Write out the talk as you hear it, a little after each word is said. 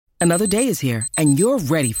Another day is here, and you're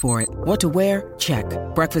ready for it. What to wear? Check.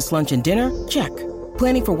 Breakfast, lunch, and dinner? Check.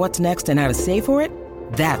 Planning for what's next and how to save for it?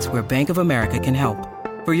 That's where Bank of America can help.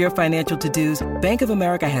 For your financial to-dos, Bank of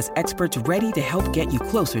America has experts ready to help get you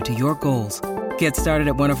closer to your goals. Get started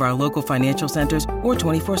at one of our local financial centers or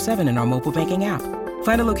 24/7 in our mobile banking app.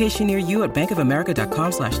 Find a location near you at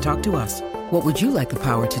bankofamerica.com/talktous. What would you like the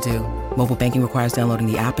power to do? Mobile banking requires downloading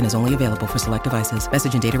the app and is only available for select devices.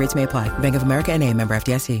 Message and data rates may apply. Bank of America N.A., member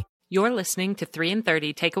FDIC. You're listening to 3 in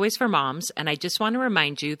 30 Takeaways for Moms, and I just want to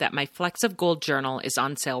remind you that my Flecks of Gold journal is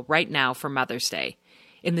on sale right now for Mother's Day.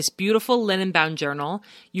 In this beautiful linen-bound journal,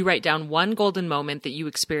 you write down one golden moment that you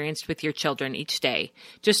experienced with your children each day.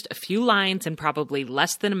 Just a few lines and probably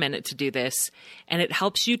less than a minute to do this, and it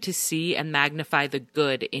helps you to see and magnify the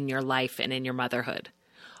good in your life and in your motherhood.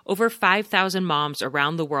 Over 5,000 moms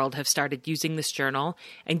around the world have started using this journal,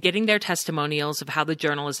 and getting their testimonials of how the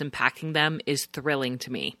journal is impacting them is thrilling to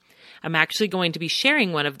me. I'm actually going to be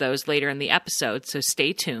sharing one of those later in the episode, so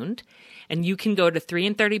stay tuned. And you can go to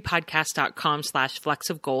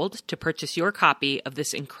 3in30podcast.com/flexofgold to purchase your copy of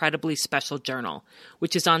this incredibly special journal,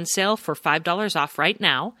 which is on sale for $5 off right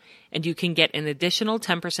now, and you can get an additional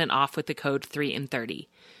 10% off with the code 3in30.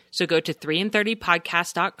 So go to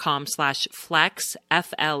 3in30podcast.com/flex,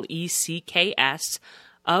 FLECKS,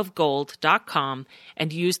 of gold.com,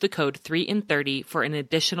 and use the code 3in30 for an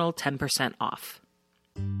additional 10% off.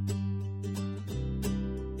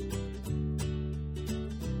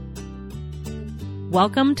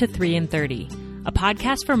 Welcome to 3 in 30, a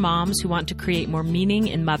podcast for moms who want to create more meaning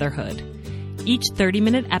in motherhood. Each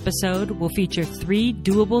 30-minute episode will feature 3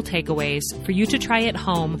 doable takeaways for you to try at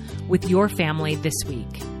home with your family this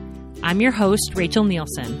week. I'm your host, Rachel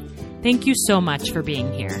Nielsen. Thank you so much for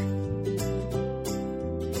being here.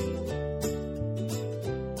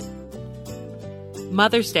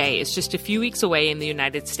 Mother's Day is just a few weeks away in the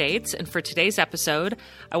United States, and for today's episode,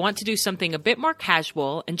 I want to do something a bit more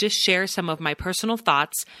casual and just share some of my personal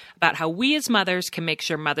thoughts about how we as mothers can make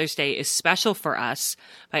sure Mother's Day is special for us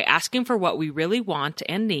by asking for what we really want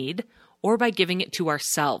and need, or by giving it to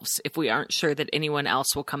ourselves if we aren't sure that anyone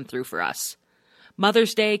else will come through for us.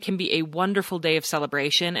 Mother's Day can be a wonderful day of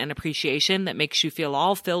celebration and appreciation that makes you feel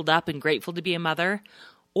all filled up and grateful to be a mother,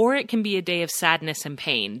 or it can be a day of sadness and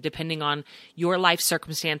pain, depending on your life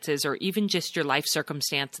circumstances or even just your life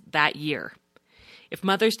circumstance that year. If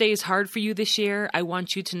Mother's Day is hard for you this year, I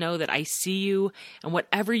want you to know that I see you and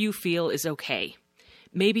whatever you feel is okay.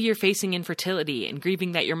 Maybe you're facing infertility and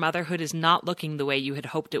grieving that your motherhood is not looking the way you had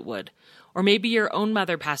hoped it would. Or maybe your own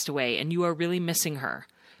mother passed away and you are really missing her.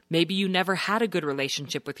 Maybe you never had a good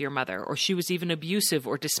relationship with your mother, or she was even abusive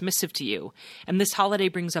or dismissive to you, and this holiday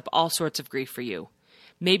brings up all sorts of grief for you.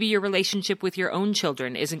 Maybe your relationship with your own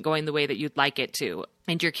children isn't going the way that you'd like it to,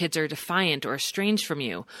 and your kids are defiant or estranged from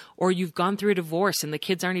you, or you've gone through a divorce and the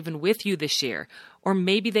kids aren't even with you this year, or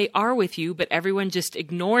maybe they are with you, but everyone just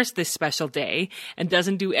ignores this special day and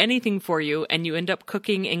doesn't do anything for you, and you end up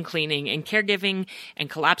cooking and cleaning and caregiving and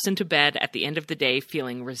collapse into bed at the end of the day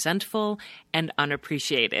feeling resentful and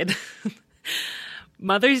unappreciated.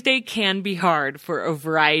 Mother's Day can be hard for a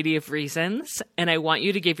variety of reasons, and I want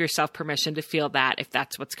you to give yourself permission to feel that if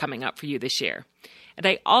that's what's coming up for you this year. And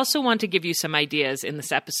I also want to give you some ideas in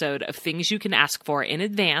this episode of things you can ask for in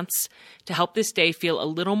advance to help this day feel a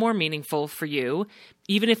little more meaningful for you,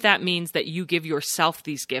 even if that means that you give yourself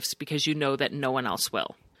these gifts because you know that no one else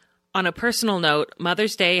will. On a personal note,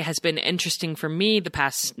 Mother's Day has been interesting for me the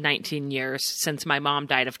past 19 years since my mom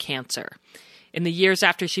died of cancer. In the years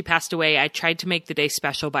after she passed away, I tried to make the day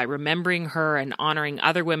special by remembering her and honoring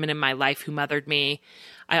other women in my life who mothered me.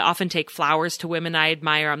 I often take flowers to women I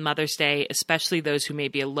admire on Mother's Day, especially those who may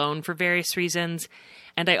be alone for various reasons.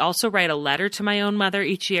 And I also write a letter to my own mother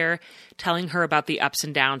each year, telling her about the ups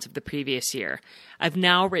and downs of the previous year. I've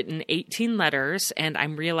now written 18 letters, and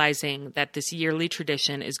I'm realizing that this yearly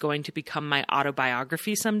tradition is going to become my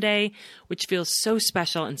autobiography someday, which feels so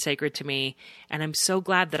special and sacred to me. And I'm so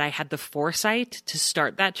glad that I had the foresight to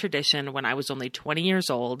start that tradition when I was only 20 years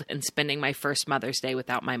old and spending my first Mother's Day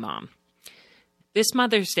without my mom. This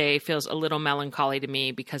Mother's Day feels a little melancholy to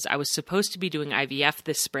me because I was supposed to be doing IVF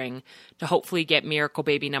this spring to hopefully get miracle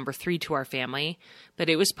baby number 3 to our family, but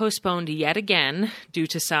it was postponed yet again due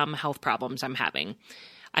to some health problems I'm having.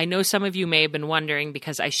 I know some of you may have been wondering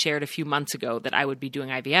because I shared a few months ago that I would be doing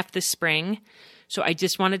IVF this spring, so I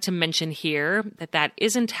just wanted to mention here that that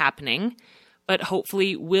isn't happening, but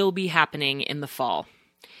hopefully will be happening in the fall.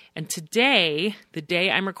 And today, the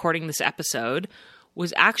day I'm recording this episode,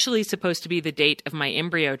 was actually supposed to be the date of my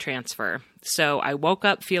embryo transfer. So I woke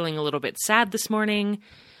up feeling a little bit sad this morning,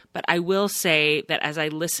 But I will say that as I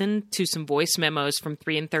listened to some voice memos from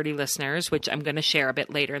 3 and 30 listeners, which I'm going to share a bit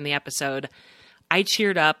later in the episode, I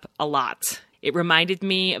cheered up a lot. It reminded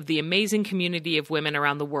me of the amazing community of women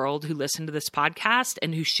around the world who listen to this podcast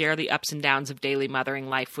and who share the ups and downs of daily mothering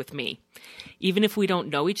life with me. Even if we don't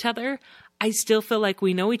know each other, I still feel like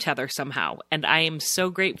we know each other somehow, and I am so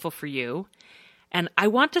grateful for you. And I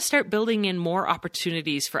want to start building in more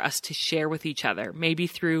opportunities for us to share with each other, maybe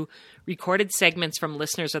through recorded segments from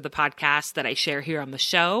listeners of the podcast that I share here on the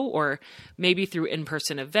show, or maybe through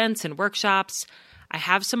in-person events and workshops. I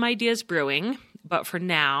have some ideas brewing, but for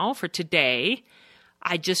now, for today,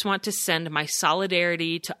 I just want to send my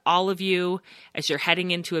solidarity to all of you as you're heading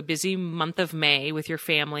into a busy month of May with your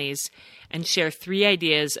families, and share 3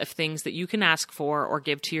 ideas of things that you can ask for or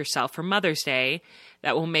give to yourself for Mother's Day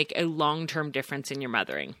that will make a long-term difference in your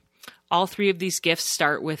mothering. All 3 of these gifts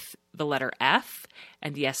start with the letter F,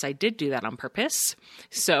 and yes, I did do that on purpose.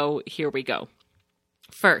 So here we go.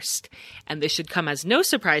 First, and this should come as no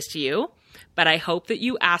surprise to you, but I hope that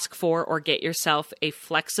you ask for or get yourself a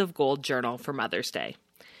Flecks of Gold journal for Mother's Day.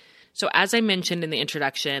 So as I mentioned in the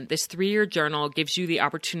introduction, this 3-year journal gives you the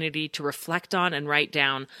opportunity to reflect on and write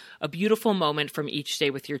down a beautiful moment from each day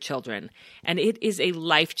with your children. And it is a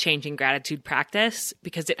life-changing gratitude practice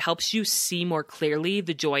because it helps you see more clearly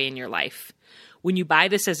the joy in your life. When you buy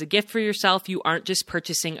this as a gift for yourself, you aren't just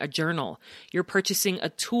purchasing a journal. You're purchasing a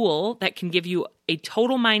tool that can give you a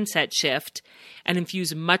total mindset shift and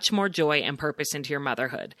infuse much more joy and purpose into your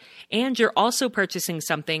motherhood. And you're also purchasing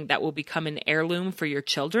something that will become an heirloom for your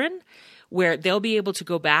children, where they'll be able to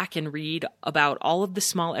go back and read about all of the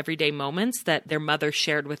small everyday moments that their mother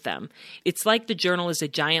shared with them. It's like the journal is a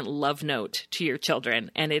giant love note to your children,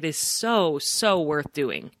 and it is so, so worth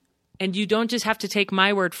doing. And you don't just have to take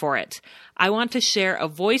my word for it. I want to share a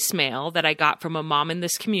voicemail that I got from a mom in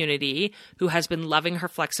this community who has been loving her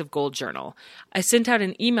Flecks of Gold journal. I sent out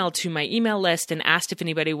an email to my email list and asked if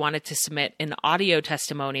anybody wanted to submit an audio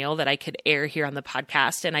testimonial that I could air here on the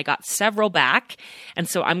podcast, and I got several back. And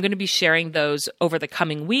so I'm going to be sharing those over the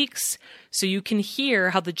coming weeks so you can hear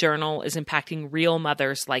how the journal is impacting real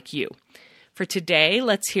mothers like you. For today,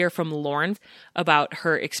 let's hear from Lauren about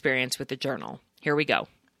her experience with the journal. Here we go.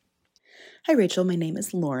 Hi, Rachel. My name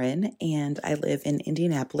is Lauren, and I live in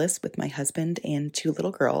Indianapolis with my husband and 2 little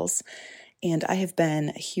girls. And I have been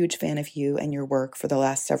a huge fan of you and your work for the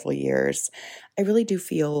last several years. I really do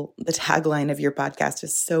feel the tagline of your podcast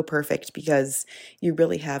is so perfect because you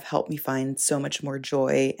really have helped me find so much more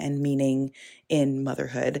joy and meaning in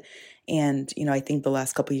motherhood. And, I think the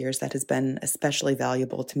last couple of years that has been especially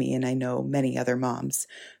valuable to me, and I know many other moms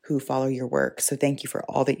who follow your work. So thank you for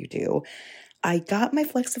all that you do. I got my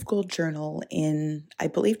Flecks of Gold journal in, I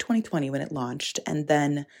believe, 2020 when it launched, and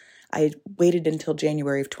then I waited until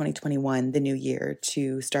January of 2021, the new year,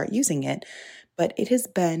 to start using it. But it has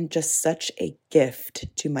been just such a gift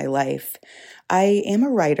to my life. I am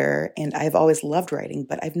a writer, and I've always loved writing,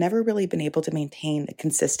 but I've never really been able to maintain a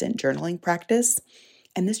consistent journaling practice,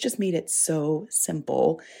 and this just made it so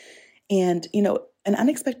simple. And, an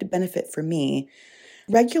unexpected benefit for me.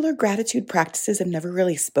 Regular gratitude practices have never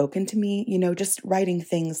really spoken to me, just writing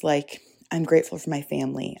things like, I'm grateful for my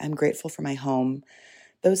family, I'm grateful for my home.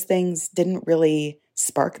 Those things didn't really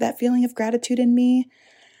spark that feeling of gratitude in me.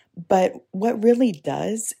 But what really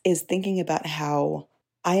does is thinking about how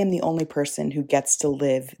I am the only person who gets to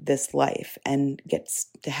live this life and gets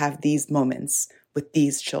to have these moments with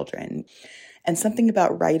these children. And something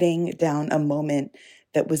about writing down a moment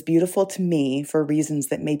that was beautiful to me for reasons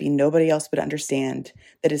that maybe nobody else would understand,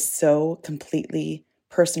 that is so completely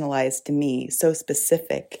personalized to me, so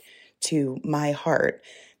specific to my heart.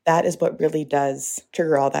 That is what really does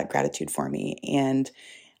trigger all that gratitude for me. And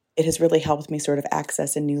it has really helped me sort of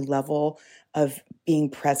access a new level of being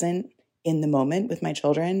present in the moment with my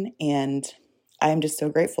children. And I'm just so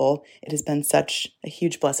grateful. It has been such a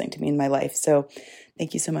huge blessing to me in my life. So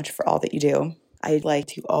thank you so much for all that you do. I'd like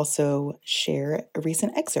to also share a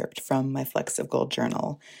recent excerpt from my Flecks of Gold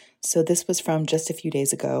journal. So this was from just a few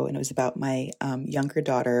days ago, and it was about my younger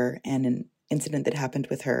daughter and an incident that happened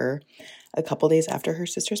with her a couple days after her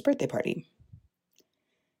sister's birthday party.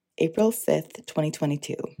 April 5th,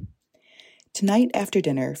 2022. Tonight after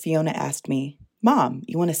dinner, Fiona asked me, "Mom,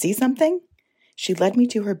 you want to see something?" She led me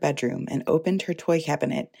to her bedroom and opened her toy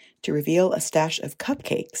cabinet to reveal a stash of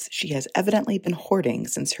cupcakes she has evidently been hoarding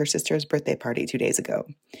since her sister's birthday party 2 days ago.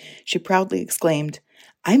 She proudly exclaimed,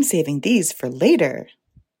 "I'm saving these for later."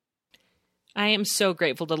 I am so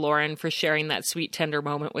grateful to Lauren for sharing that sweet, tender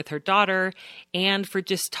moment with her daughter and for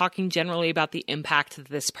just talking generally about the impact that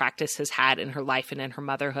this practice has had in her life and in her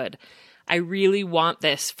motherhood. I really want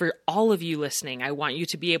this for all of you listening. I want you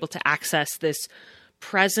to be able to access this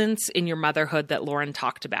presence in your motherhood that Lauren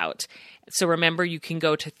talked about. So remember, you can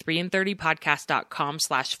go to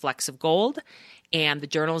 3in30podcast.com/flexofgold, and the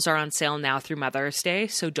journals are on sale now through Mother's Day,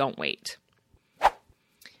 so don't wait.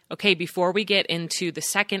 Okay, before we get into the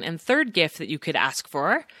second and third gift that you could ask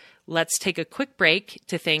for, let's take a quick break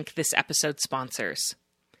to thank this episode's sponsors.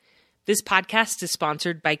 This podcast is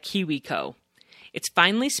sponsored by KiwiCo. It's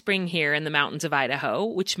finally spring here in the mountains of Idaho,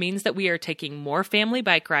 which means that we are taking more family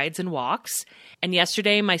bike rides and walks. And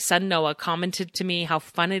yesterday, my son Noah commented to me how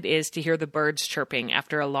fun it is to hear the birds chirping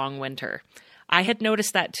after a long winter. I had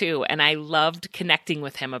noticed that too, and I loved connecting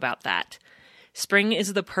with him about that. Spring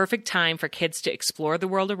is the perfect time for kids to explore the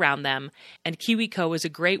world around them, and KiwiCo is a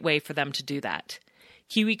great way for them to do that.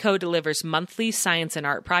 KiwiCo delivers monthly science and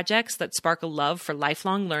art projects that spark a love for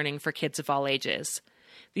lifelong learning for kids of all ages.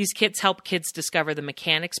 These kits help kids discover the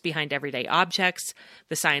mechanics behind everyday objects,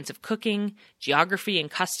 the science of cooking, geography and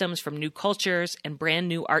customs from new cultures, and brand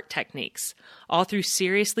new art techniques, all through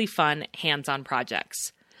seriously fun, hands-on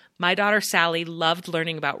projects. My daughter Sally loved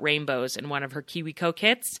learning about rainbows in one of her KiwiCo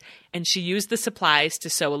kits, and she used the supplies to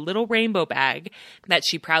sew a little rainbow bag that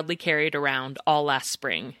she proudly carried around all last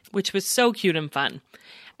spring, which was so cute and fun.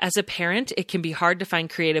 As a parent, it can be hard to find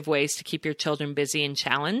creative ways to keep your children busy and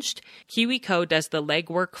challenged. KiwiCo does the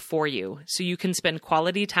legwork for you, so you can spend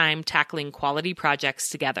quality time tackling quality projects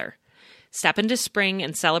together. Step into spring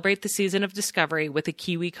and celebrate the season of discovery with a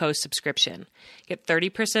KiwiCo subscription. Get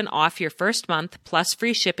 30% off your first month plus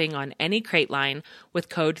free shipping on any crate line with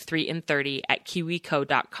code 3in30 at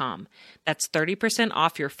kiwico.com. That's 30%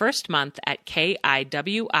 off your first month at kiwico.com,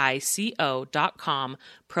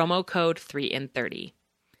 promo code 3in30.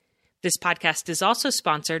 This podcast is also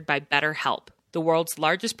sponsored by BetterHelp, the world's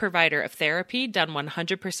largest provider of therapy done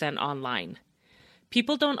 100% online.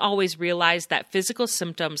 People don't always realize that physical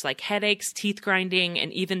symptoms like headaches, teeth grinding,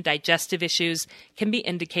 and even digestive issues can be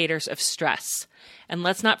indicators of stress. And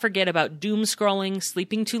let's not forget about doom scrolling,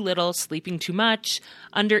 sleeping too little, sleeping too much,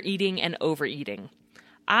 undereating, and overeating.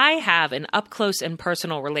 I have an up-close and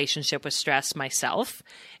personal relationship with stress myself.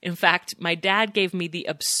 In fact, my dad gave me the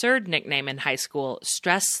absurd nickname in high school,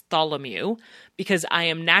 Stress-Tholomew, because I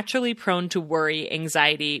am naturally prone to worry,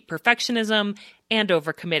 anxiety, perfectionism, and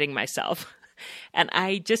overcommitting myself. And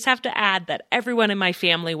I just have to add that everyone in my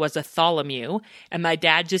family was a Tholomew, and my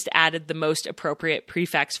dad just added the most appropriate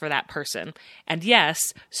prefix for that person. And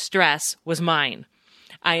yes, stress was mine.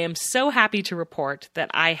 I am so happy to report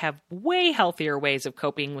that I have way healthier ways of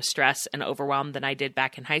coping with stress and overwhelm than I did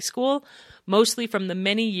back in high school, mostly from the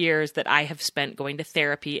many years that I have spent going to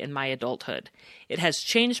therapy in my adulthood. It has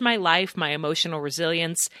changed my life, my emotional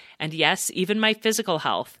resilience, and yes, even my physical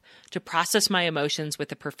health, to process my emotions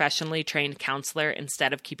with a professionally trained counselor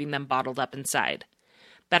instead of keeping them bottled up inside.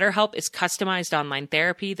 BetterHelp is customized online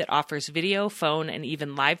therapy that offers video, phone, and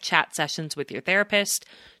even live chat sessions with your therapist,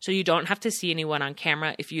 so you don't have to see anyone on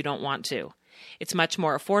camera if you don't want to. It's much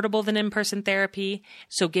more affordable than in-person therapy,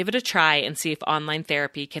 so give it a try and see if online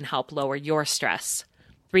therapy can help lower your stress.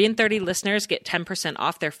 3in30 listeners get 10%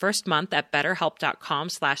 off their first month at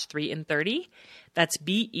betterhelp.com/3in30. That's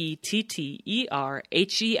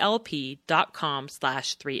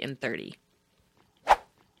BETTERHELP.com/3in30.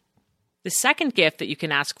 The second gift that you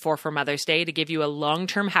can ask for Mother's Day to give you a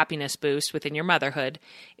long-term happiness boost within your motherhood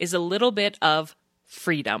is a little bit of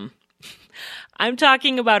freedom. I'm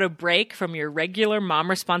talking about a break from your regular mom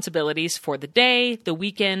responsibilities for the day, the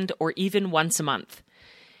weekend, or even once a month.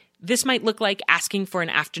 This might look like asking for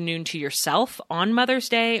an afternoon to yourself on Mother's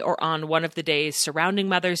Day or on one of the days surrounding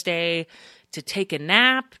Mother's Day, to take a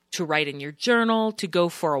nap, to write in your journal, to go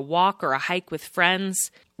for a walk or a hike with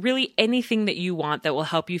friends. Really anything that you want that will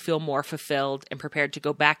help you feel more fulfilled and prepared to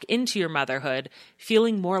go back into your motherhood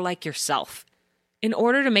feeling more like yourself. In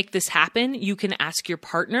order to make this happen, you can ask your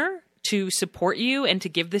partner to support you and to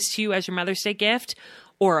give this to you as your Mother's Day gift,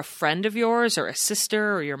 or a friend of yours or a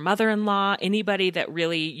sister or your mother-in-law, anybody that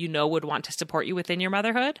really you know would want to support you within your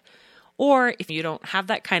motherhood. Or if you don't have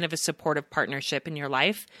that kind of a supportive partnership in your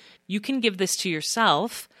life, you can give this to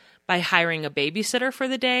yourself by hiring a babysitter for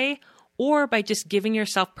the day, or by just giving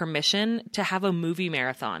yourself permission to have a movie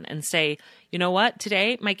marathon and say, you know what,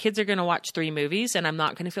 today my kids are going to watch 3 movies and I'm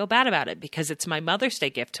not going to feel bad about it because it's my Mother's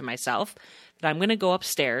Day gift to myself that I'm going to go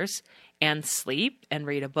upstairs and sleep and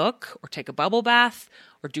read a book or take a bubble bath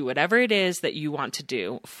or do whatever it is that you want to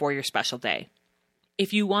do for your special day.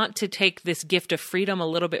 If you want to take this gift of freedom a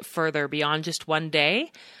little bit further beyond just one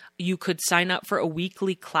day, You could sign up for a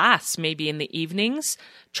weekly class, maybe in the evenings,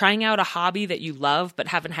 trying out a hobby that you love but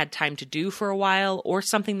haven't had time to do for a while, or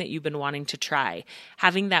something that you've been wanting to try.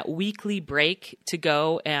 Having that weekly break to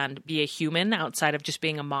go and be a human outside of just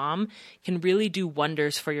being a mom can really do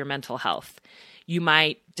wonders for your mental health. You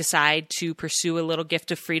might decide to pursue a little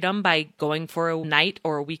gift of freedom by going for a night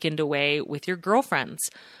or a weekend away with your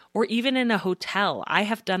girlfriends, or even in a hotel. I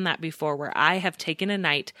have done that before, where I have taken a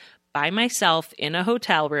night by myself in a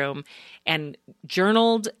hotel room and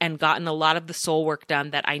journaled and gotten a lot of the soul work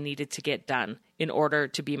done that I needed to get done in order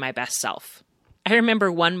to be my best self. I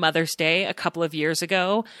remember one Mother's Day a couple of years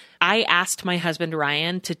ago, I asked my husband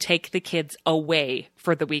Ryan to take the kids away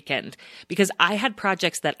for the weekend because I had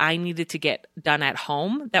projects that I needed to get done at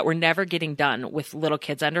home that were never getting done with little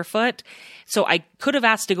kids underfoot. So I could have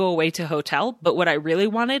asked to go away to a hotel, but what I really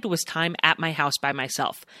wanted was time at my house by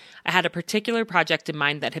myself. I had a particular project in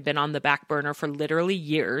mind that had been on the back burner for literally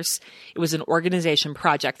years. It was an organization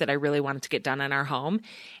project that I really wanted to get done in our home.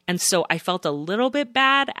 And so I felt a little bit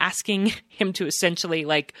bad asking him to essentially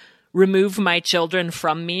remove my children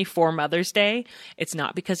from me for Mother's Day. It's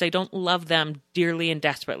not because I don't love them dearly and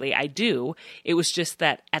desperately. I do. It was just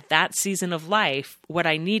that at that season of life, what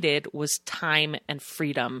I needed was time and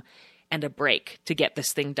freedom and a break to get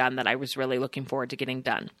this thing done that I was really looking forward to getting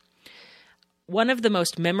done. One of the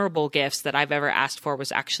most memorable gifts that I've ever asked for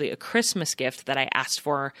was actually a Christmas gift that I asked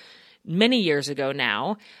for many years ago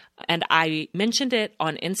now. And I mentioned it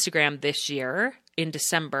on Instagram this year in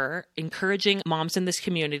December, encouraging moms in this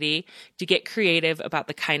community to get creative about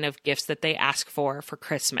the kind of gifts that they ask for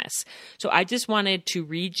Christmas. So I just wanted to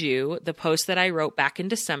read you the post that I wrote back in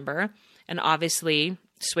December, and obviously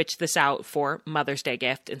switch this out for Mother's Day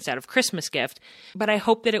gift instead of Christmas gift. But I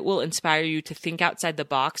hope that it will inspire you to think outside the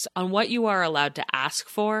box on what you are allowed to ask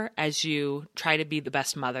for as you try to be the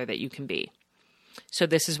best mother that you can be. So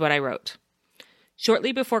this is what I wrote.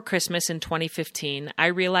 Shortly before Christmas in 2015, I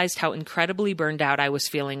realized how incredibly burned out I was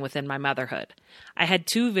feeling within my motherhood. I had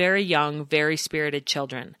 2 very young, very spirited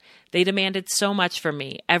children. They demanded so much from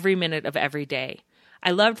me every minute of every day.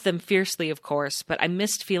 I loved them fiercely, of course, but I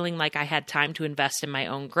missed feeling like I had time to invest in my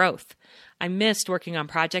own growth. I missed working on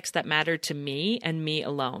projects that mattered to me and me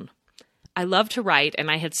alone. I love to write, and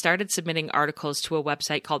I had started submitting articles to a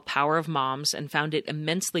website called Power of Moms and found it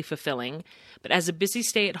immensely fulfilling. But as a busy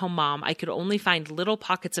stay-at-home mom, I could only find little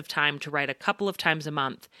pockets of time to write a couple of times a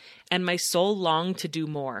month, and my soul longed to do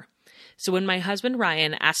more. So when my husband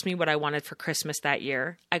Ryan asked me what I wanted for Christmas that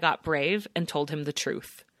year, I got brave and told him the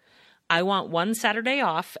truth. I want one Saturday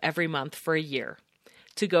off every month for a year,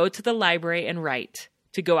 to go to the library and write,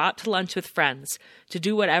 to go out to lunch with friends, to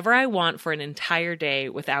do whatever I want for an entire day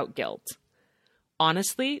without guilt.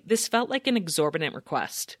 Honestly, this felt like an exorbitant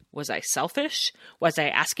request. Was I selfish? Was I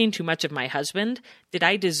asking too much of my husband? Did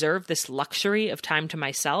I deserve this luxury of time to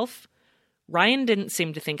myself? Ryan didn't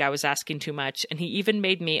seem to think I was asking too much, and he even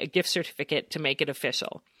made me a gift certificate to make it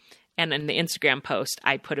official. And in the Instagram post,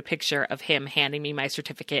 I put a picture of him handing me my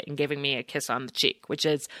certificate and giving me a kiss on the cheek, which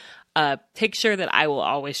is a picture that I will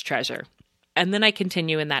always treasure. And then I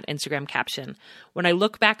continue in that Instagram caption. When I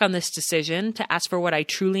look back on this decision to ask for what I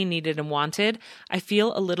truly needed and wanted, I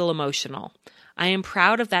feel a little emotional. I am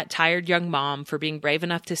proud of that tired young mom for being brave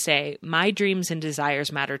enough to say, my dreams and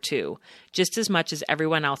desires matter too, just as much as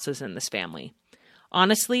everyone else's in this family.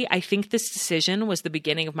 Honestly, I think this decision was the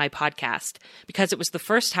beginning of my podcast because it was the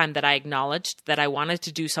first time that I acknowledged that I wanted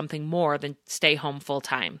to do something more than stay home full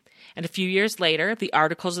time. And a few years later, the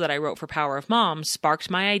articles that I wrote for Power of Moms sparked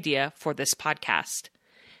my idea for this podcast.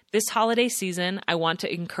 This holiday season, I want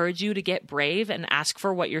to encourage you to get brave and ask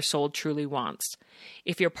for what your soul truly wants.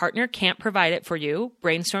 If your partner can't provide it for you,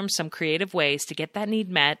 brainstorm some creative ways to get that need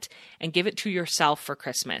met and give it to yourself for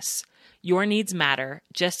Christmas. Your needs matter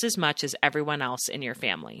just as much as everyone else in your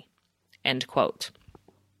family. End quote.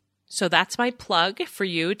 So that's my plug for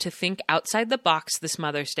you to think outside the box this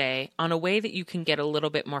Mother's Day on a way that you can get a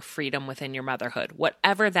little bit more freedom within your motherhood,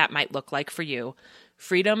 whatever that might look like for you.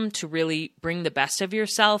 Freedom to really bring the best of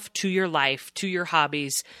yourself to your life, to your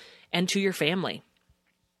hobbies, and to your family.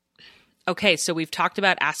 Okay, so we've talked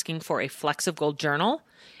about asking for a Flecks of Gold journal,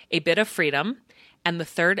 a bit of freedom, and the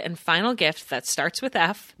third and final gift that starts with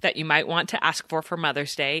F that you might want to ask for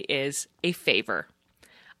Mother's Day is a favor.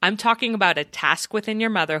 I'm talking about a task within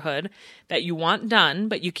your motherhood that you want done,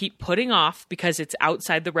 but you keep putting off because it's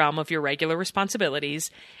outside the realm of your regular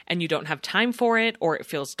responsibilities and you don't have time for it, or it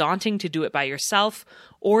feels daunting to do it by yourself,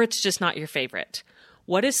 or it's just not your favorite.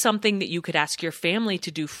 What is something that you could ask your family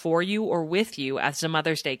to do for you or with you as a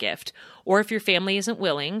Mother's Day gift? Or if your family isn't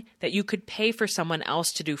willing, that you could pay for someone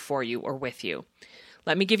else to do for you or with you?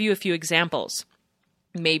 Let me give you a few examples.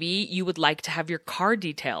 Maybe you would like to have your car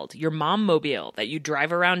detailed, your mom mobile that you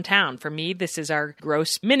drive around town. For me, this is our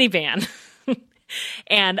gross minivan.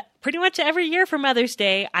 And pretty much every year for Mother's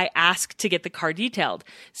Day, I ask to get the car detailed.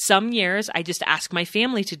 Some years I just ask my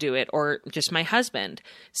family to do it or just my husband.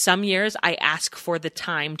 Some years I ask for the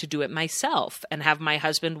time to do it myself and have my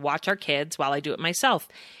husband watch our kids while I do it myself.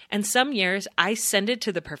 And some years I send it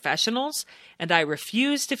to the professionals and I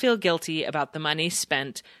refuse to feel guilty about the money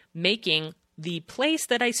spent making the place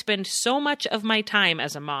that I spend so much of my time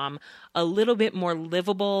as a mom a little bit more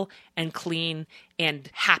livable and clean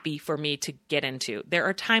and happy for me to get into. There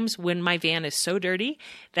are times when my van is so dirty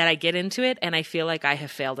that I get into it and I feel like I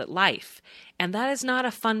have failed at life. And that is not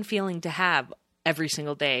a fun feeling to have every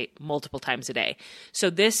single day, multiple times a day.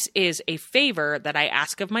 So this is a favor that I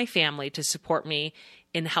ask of my family to support me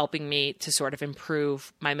in helping me to sort of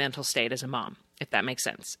improve my mental state as a mom, if that makes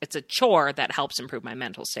sense. It's a chore that helps improve my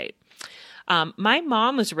mental state. My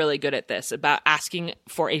mom was really good at this, about asking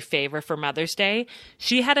for a favor for Mother's Day.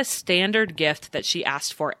 She had a standard gift that she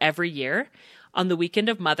asked for every year. On the weekend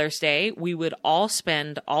of Mother's Day, we would all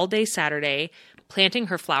spend all day Saturday planting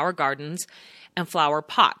her flower gardens and flower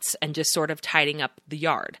pots and just sort of tidying up the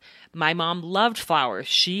yard. My mom loved flowers.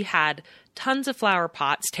 She had tons of flower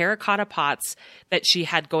pots, terracotta pots that she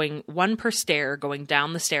had going one per stair, going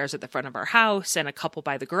down the stairs at the front of our house and a couple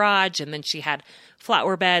by the garage. And then she had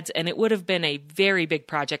flower beds, and it would have been a very big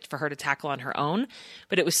project for her to tackle on her own.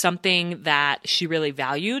 But it was something that she really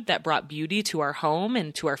valued, that brought beauty to our home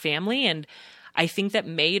and to our family. And I think that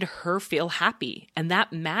made her feel happy. And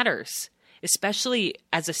that matters, especially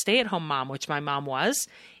as a stay-at-home mom, which my mom was.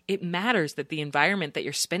 It matters that the environment that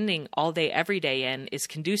you're spending all day, every day in is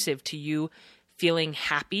conducive to you feeling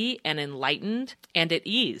happy and enlightened and at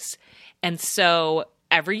ease. And so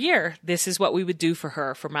every year, this is what we would do for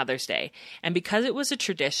her for Mother's Day. And because it was a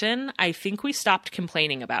tradition, I think we stopped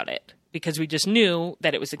complaining about it because we just knew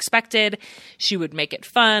that it was expected. She would make it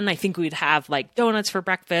fun. I think we'd have like donuts for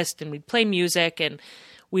breakfast and we'd play music and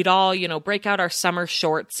we'd all, break out our summer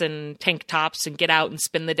shorts and tank tops and get out and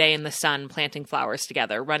spend the day in the sun planting flowers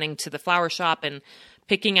together, running to the flower shop and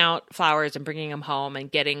picking out flowers and bringing them home and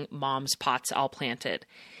getting mom's pots all planted.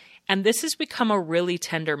 And this has become a really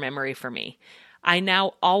tender memory for me. I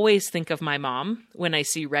now always think of my mom when I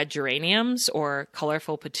see red geraniums or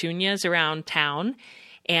colorful petunias around town.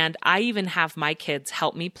 And I even have my kids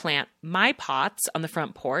help me plant my pots on the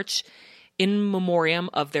front porch in memoriam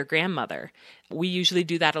of their grandmother. We usually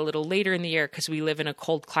do that a little later in the year because we live in a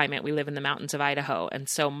cold climate. We live in the mountains of Idaho. And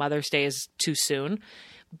so Mother's Day is too soon.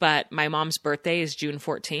 But my mom's birthday is June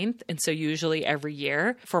 14th. And so usually every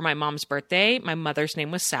year for my mom's birthday, my mother's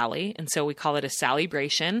name was Sally. And so we call it a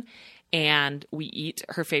Sallybration. And we eat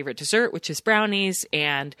her favorite dessert, which is brownies.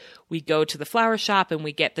 And we go to the flower shop and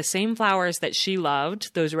we get the same flowers that she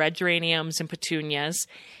loved, those red geraniums and petunias.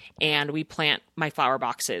 And we plant my flower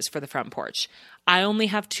boxes for the front porch. I only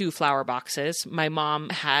have 2 flower boxes. My mom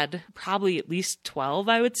had probably at least 12,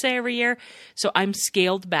 I would say, every year. So I'm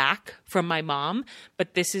scaled back from my mom,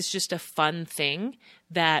 but this is just a fun thing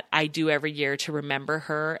that I do every year to remember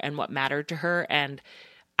her and what mattered to her. And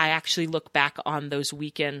I actually look back on those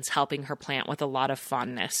weekends helping her plant with a lot of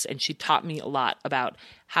fondness. And she taught me a lot about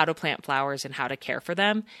how to plant flowers and how to care for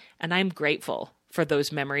them. And I'm grateful for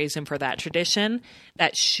those memories and for that tradition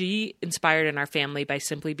that she inspired in our family by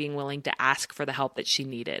simply being willing to ask for the help that she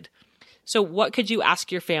needed. So what could you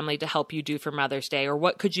ask your family to help you do for Mother's Day? Or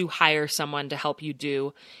what could you hire someone to help you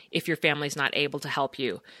do if your family's not able to help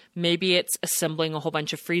you? Maybe it's assembling a whole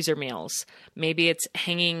bunch of freezer meals. Maybe it's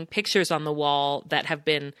hanging pictures on the wall that have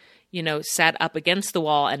been, set up against the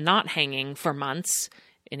wall and not hanging for months.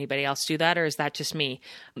 Anybody else do that, or is that just me?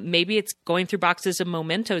 Maybe it's going through boxes of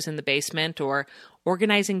mementos in the basement or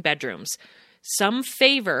organizing bedrooms. Some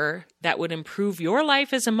favor that would improve your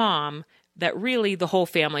life as a mom that really the whole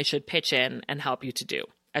family should pitch in and help you to do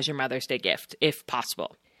as your Mother's Day gift, if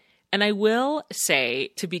possible. And I will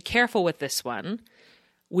say to be careful with this one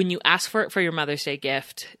when you ask for it for your Mother's Day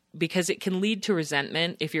gift, because it can lead to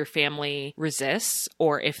resentment if your family resists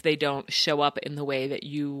or if they don't show up in the way that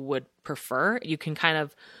you would prefer. You can kind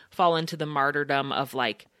of fall into the martyrdom of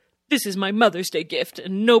like, this is my Mother's Day gift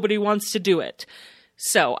and nobody wants to do it.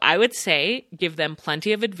 So I would say give them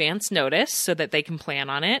plenty of advance notice so that they can plan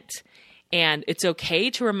on it. And it's okay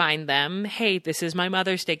to remind them, hey, this is my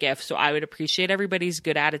Mother's Day gift, so I would appreciate everybody's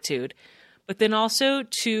good attitude. But then also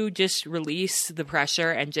to just release the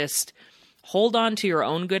pressure and just hold on to your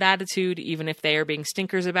own good attitude, even if they are being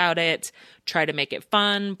stinkers about it. Try to make it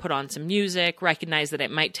fun, put on some music, recognize that it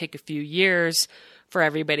might take a few years for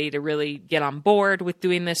everybody to really get on board with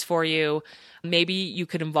doing this for you. Maybe you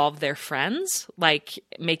could involve their friends, like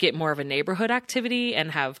make it more of a neighborhood activity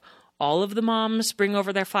and have all of the moms bring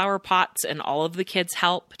over their flower pots and all of the kids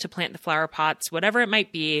help to plant the flower pots, whatever it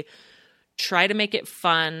might be. Try to make it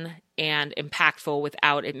fun and impactful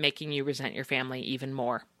without it making you resent your family even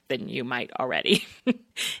more than you might already,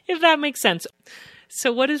 if that makes sense.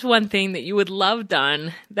 So what is one thing that you would love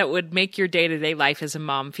done that would make your day-to-day life as a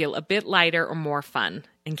mom feel a bit lighter or more fun?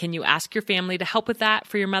 And can you ask your family to help with that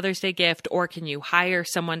for your Mother's Day gift, or can you hire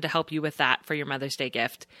someone to help you with that for your Mother's Day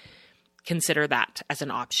gift? Consider that as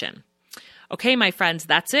an option. Okay, my friends,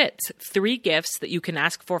 that's it. 3 gifts that you can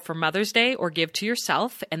ask for Mother's Day or give to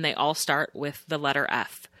yourself, and they all start with the letter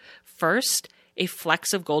F. First, a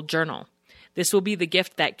Flecks of Gold journal. This will be the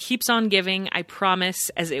gift that keeps on giving, I promise,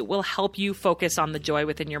 as it will help you focus on the joy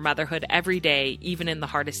within your motherhood every day, even in the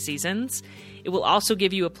hardest seasons. It will also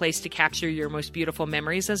give you a place to capture your most beautiful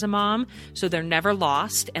memories as a mom, so they're never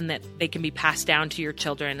lost and that they can be passed down to your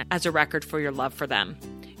children as a record for your love for them.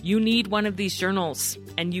 You need one of these journals,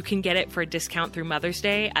 and you can get it for a discount through Mother's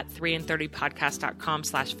Day at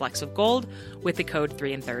 3and30podcast.com/flecksofgold with the code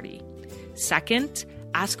 3and30. Second,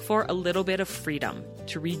 ask for a little bit of freedom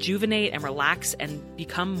to rejuvenate and relax and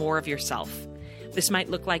become more of yourself. This might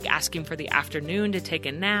look like asking for the afternoon to take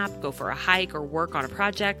a nap, go for a hike, or work on a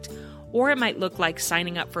project, or it might look like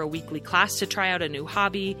signing up for a weekly class to try out a new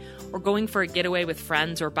hobby, or going for a getaway with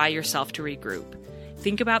friends or by yourself to regroup.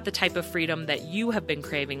 Think about the type of freedom that you have been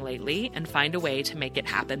craving lately and find a way to make it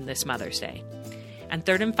happen this Mother's Day. And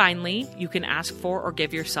third and finally, you can ask for or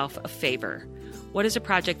give yourself a favor. What is a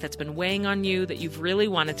project that's been weighing on you that you've really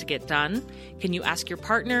wanted to get done? Can you ask your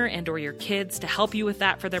partner and or your kids to help you with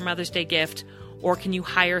that for their Mother's Day gift? Or can you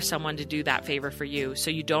hire someone to do that favor for you so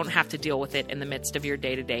you don't have to deal with it in the midst of your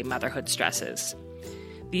day-to-day motherhood stresses?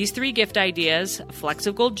 These 3 gift ideas, a Flecks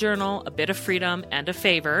of Gold journal, a bit of freedom, and a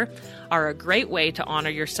favor, are a great way to honor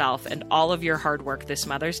yourself and all of your hard work this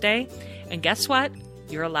Mother's Day. And guess what?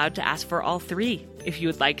 You're allowed to ask for all 3 if you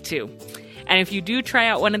would like to. And if you do try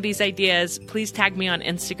out one of these ideas, please tag me on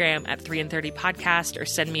Instagram at 3and30podcast or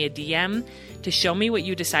send me a DM to show me what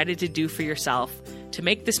you decided to do for yourself to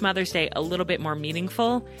make this Mother's Day a little bit more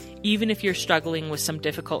meaningful, even if you're struggling with some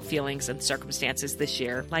difficult feelings and circumstances this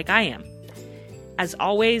year, like I am. As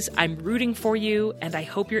always, I'm rooting for you, and I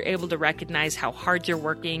hope you're able to recognize how hard you're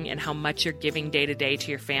working and how much you're giving day to day to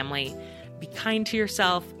your family. Be kind to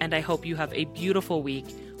yourself, and I hope you have a beautiful week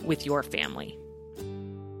with your family.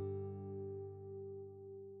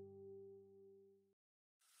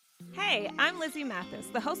 Hey, I'm Lizzie Mathis,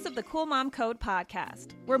 the host of the Cool Mom Code podcast,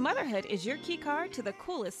 where motherhood is your key card to the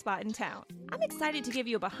coolest spot in town. I'm excited to give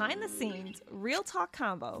you a behind-the-scenes, real talk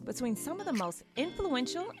combo between some of the most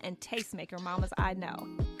influential and tastemaker mamas I know.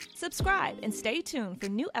 Subscribe and stay tuned for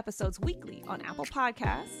new episodes weekly on Apple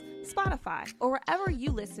Podcasts, Spotify, or wherever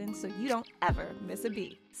you listen so you don't ever miss a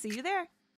beat. See you there.